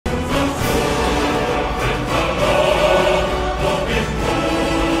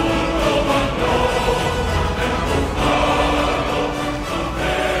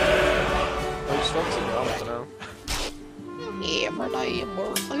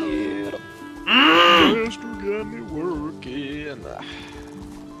in there.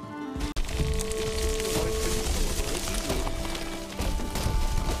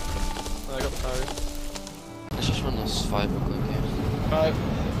 I got the power. Let's just run this fight real quick, yeah. Right.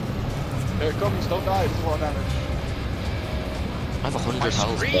 Here it comes, don't die, it's a lot of damage. I have 100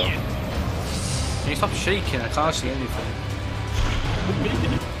 health, bro. Can you stop shaking? I can't see anything.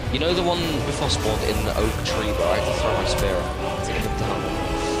 You know the one before spawned in the oak tree, bro? I had to throw my spear at to get him down.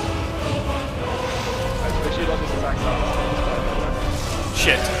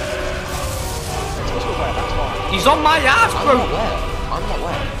 Shit. He's on my ass, bro! I'm not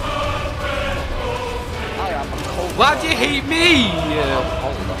wet. I am cold. Why do you hate me? I'm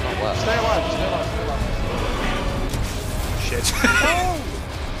cold, I'm not wet. Stay alive, stay alive, stay alive. Shit. Oh!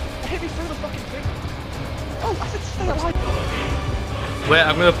 I hit me through the fucking thing. Oh, I said stay alive. Wait,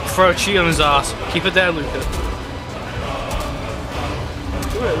 I'm gonna throw a cheat on his ass. Keep it there, Luca. Do it,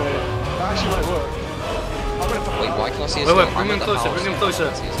 mate. That actually might work. Wait, why can't I see his Wait, name? bring him closer, bring him closer.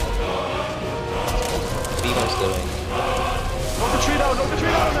 Beaver's doing. Knock the tree down, knock the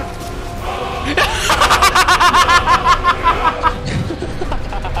tree down!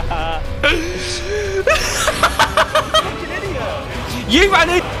 Fucking idiot!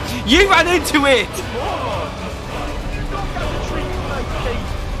 You ran into it!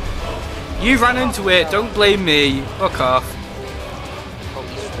 You ran into it, don't blame me. Fuck off. Oh,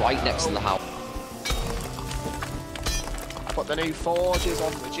 he's right next to the house. Put the new forges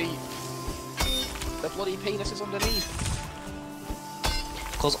on the Jeep. The bloody penis is underneath.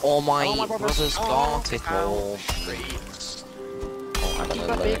 Because all my brothers got it all. Treats. Oh, I got Keep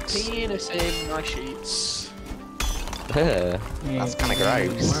no a big legs. penis in my sheets. That's kind of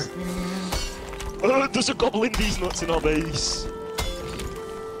gross. There's a goblin these nuts in our base.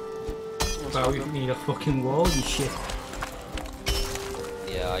 Wow, you need a fucking wall, you shit.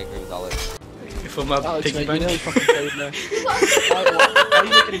 Yeah, I agree with Alex. If I'm a Alex, piggy mate, bank. you nearly fucking paid me. Why are you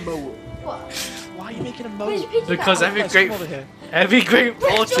making him moat? What? Why are you making him Where's moat? Piggy Because Bank? every Come great over here. Where's your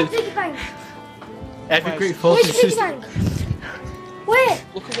fortune, Piggy Bank? every great Where's fortune your Piggy system. Bank? Where?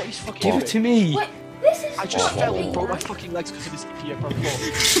 Look at what he's fucking Give doing. it to me. Wait, this is. I just not fell Piggy and broke my Bank. fucking legs because of this idiot from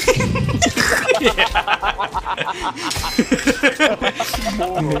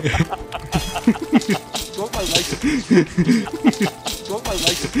Do you want my license? Do you want my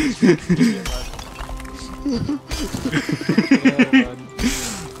license?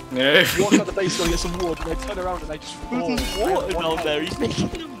 No. Walk out the base, go get some wood, and I turn around and I just fall. There's water down there, he's making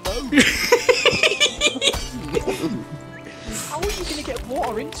a moat. How are you gonna get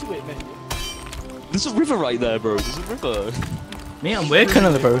water into it, mate? There's a river right there, bro. There's a river. Me, I'm working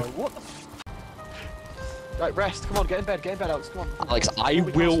on it, bro. What the f- Right, rest. Come on, get in bed, Alex. Come on. Alex, I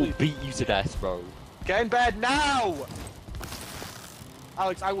will beat you to death, bro. Get in bed now!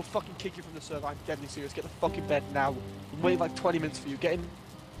 Alex, I will fucking kick you from the server. I'm deadly serious. Get the fucking bed now. I'm waiting like 20 minutes for you. Get in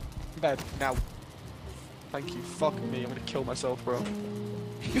bed now. Thank you. Fuck me. I'm gonna kill myself, bro.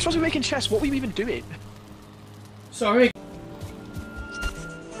 You're supposed to be making chess. What were you even doing? Sorry.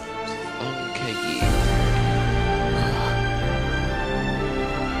 Okay, yeah.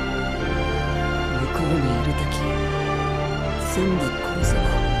 向こうにいる敵全部殺せば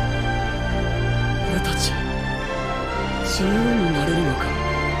俺たち自由になれるのか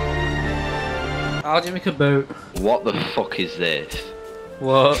How do you make a boat? What the fuck is this?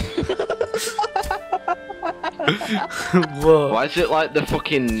 What? What? Why is it like the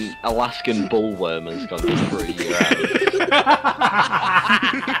fucking Alaskan bullworm has gone for a year out?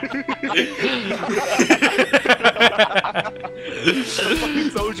 I fucking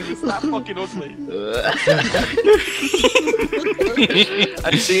told you it's that fucking ugly.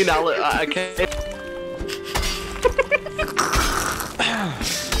 I've seen Alex. I can't.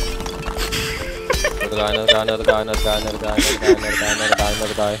 Another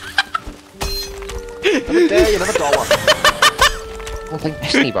guy. Another day, another dollar. Well, they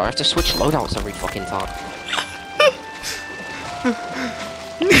pissed me, bro. I have to switch loadouts every fucking time.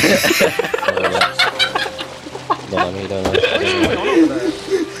 Don't let me, don't let me. What's going on over there?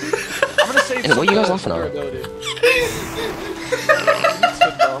 I'm gonna save What are you guys some laughing at? durability.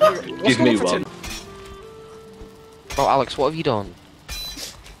 Give me one. Bro, Alex, what have you done?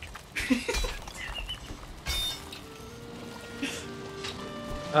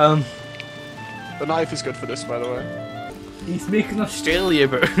 The knife is good for this, by the way. He's making Australia,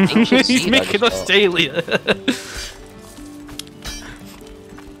 bro. Ancient He's seed, making I just Australia.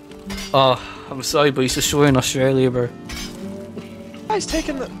 Oh, I'm sorry, but he's destroying Australia, bro. Guys,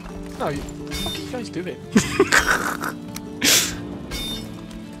 taking the. No, what the fuck are you guys doing?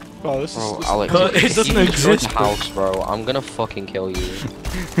 Oh, this Bro, is. Alex, But it if doesn't you destroy exist, the bro. house, bro. I'm gonna fucking kill you.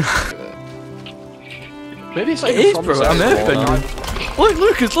 Maybe it's like It is, bro. I'm earthbending. Look,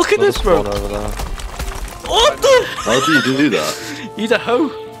 Lucas, look at this, bro. Over there. What the? How do you do that? He's a hoe.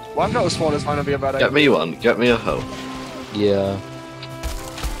 Well, I've got a spawn, it's gonna be a bad idea. Get me one. Get me a hoe. Yeah.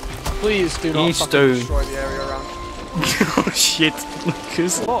 Please do not He's fucking stoned. destroy the area around. Oh shit,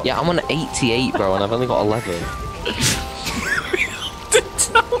 Lucas. What? Yeah, I'm on 88, bro, and I've only got 11.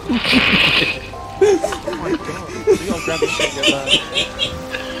 Oh my god. You gotta grab this shit and get back.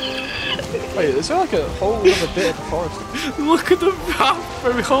 Wait, is there like a whole other bit of the forest? Look at the map,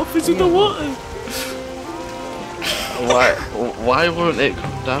 bro. Half is in the water. Why won't it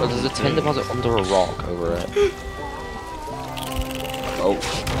come down? Oh, there's a tin deposit under a rock over it. Oh.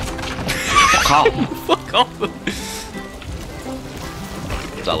 Fuck off. Fuck off.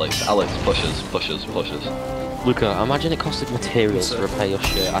 It's Alex, pushes. Luca, imagine it costed materials to repair your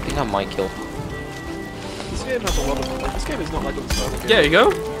shit. I think I might kill. This game has a lot of. This game is not like other Sonic games. There you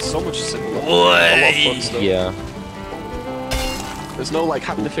go. So much simple. A Boy. lot of fun stuff. Yeah. There's no like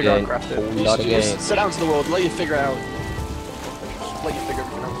having to figure out crafting. Whole You lot just, of you just games. sit down to the world, let you figure out. Just let you figure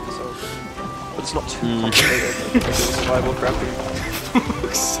everything out for yourself. But it's not too complicated. Like survival crafting.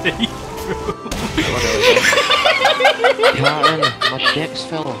 Fuck's sake. Karen, my dick's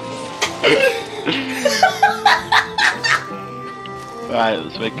fell off. Right,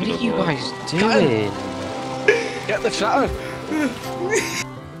 let's make What it are you guys doing? Get the shadow.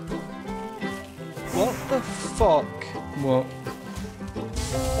 What the fuck? What?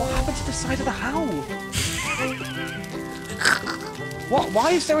 What happened to the side of the howl? What?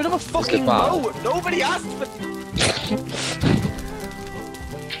 Why is there another fucking bad. row? Nobody asked for.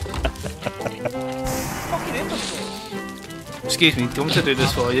 Fucking imbecile. Excuse me, do you want me to do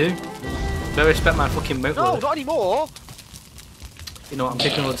this for you? Better respect my fucking moat. No, not anymore. You know what, I'm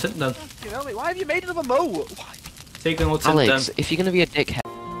taking all the tint then. You know me. Why have you made another moat? Why? Taking all the tint then. Alex, if you're gonna be a dickhead.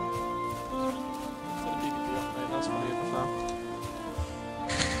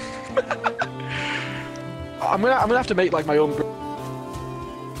 I'm gonna have to make like my own.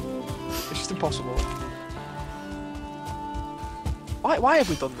 It's just impossible. Why have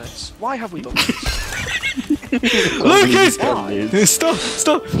we done this? Why have we done this? Lucas! Why? Stop!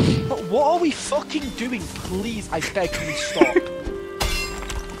 But what are we fucking doing? Please, I beg, can we stop?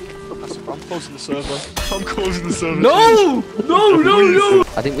 I'm closing the server. I'm closing the server. No! No!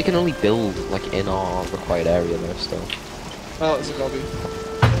 I think we can only build like in our required area though still. Oh, it's a gobby.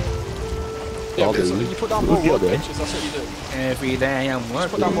 Yeah, because when you put down more workbenches, that's what you do. Every day I'm Just working.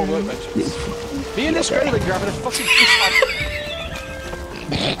 put down more workbenches. Me and this Greyling grabbing a fucking fish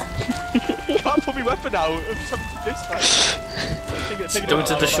can't put my weapon out. I'm just having this fight. Going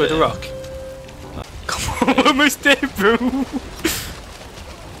to destroy the rock. Come on, we're almost there, bro.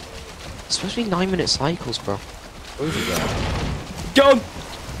 It's supposed to be 9-minute cycles, bro. Over there. Go on!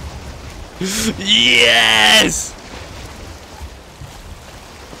 Yes!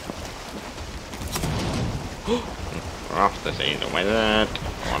 After seeing the weather.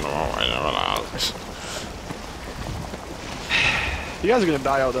 You guys are gonna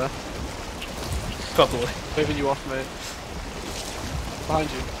die out there. Probably. Waving you off, mate. Behind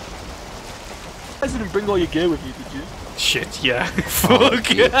you. You guys didn't bring all your gear with you, did you? Shit, yeah. Oh, Fuck.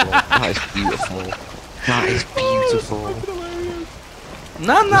 beautiful. That is beautiful. That is beautiful.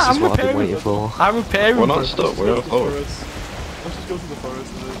 Nah, This is I'm what I've been repairing waiting them. for. I'm repairing We're them. not stuck, we're in a forest. Let's just go to the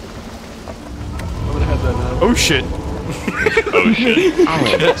forest. I'm gonna head there now. Oh shit. Oh shit.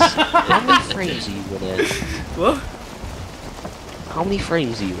 Alex, how many frames are you running? What? How many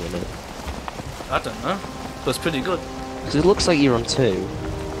frames are you running? I don't know. That's pretty good. Because it looks like you're on 2.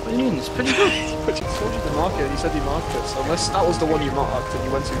 What do you mean? It's pretty good. But you told you to mark it, and you said you marked it, so unless that was the one you marked and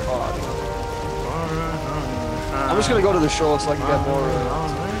you went too far, I don't know. I'm just gonna go to the shore so I can get more.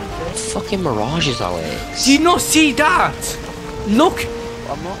 Fucking mirages, Alex. Do you not see that? Look!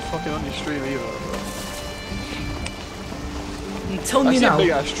 I'm not fucking on your stream either. I'm telling I you see a now. big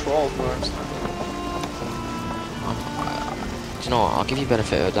ass troll where I'm standing. Do you know what? I'll give you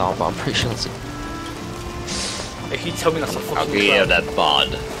benefit of the doubt, but I'm pretty sure that's a... If you tell me that's a I'll fucking give you cloud. that bod.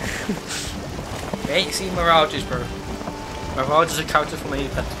 I ain't seen Mirages, bro. Mirage is a character from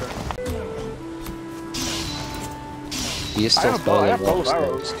Apex, bro. You're I still have bow of spelling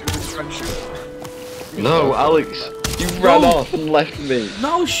arrows. Do you want to try and shoot? No, Alex, you ran off and left me.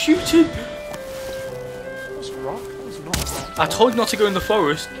 No, shoot him! That was a rock? That was not a rock. I told you not to go in the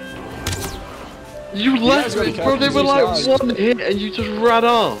forest. You left me, bro. They were like one hit and you just ran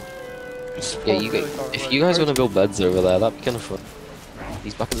off. Yeah, if you guys want to build beds over there, that'd be kind of fun.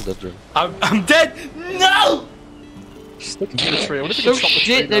 He's back in the dungeon. I'm dead! No! Stick to the tree. I wonder if you So can chop the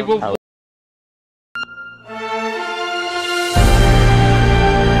shit, tree they down. were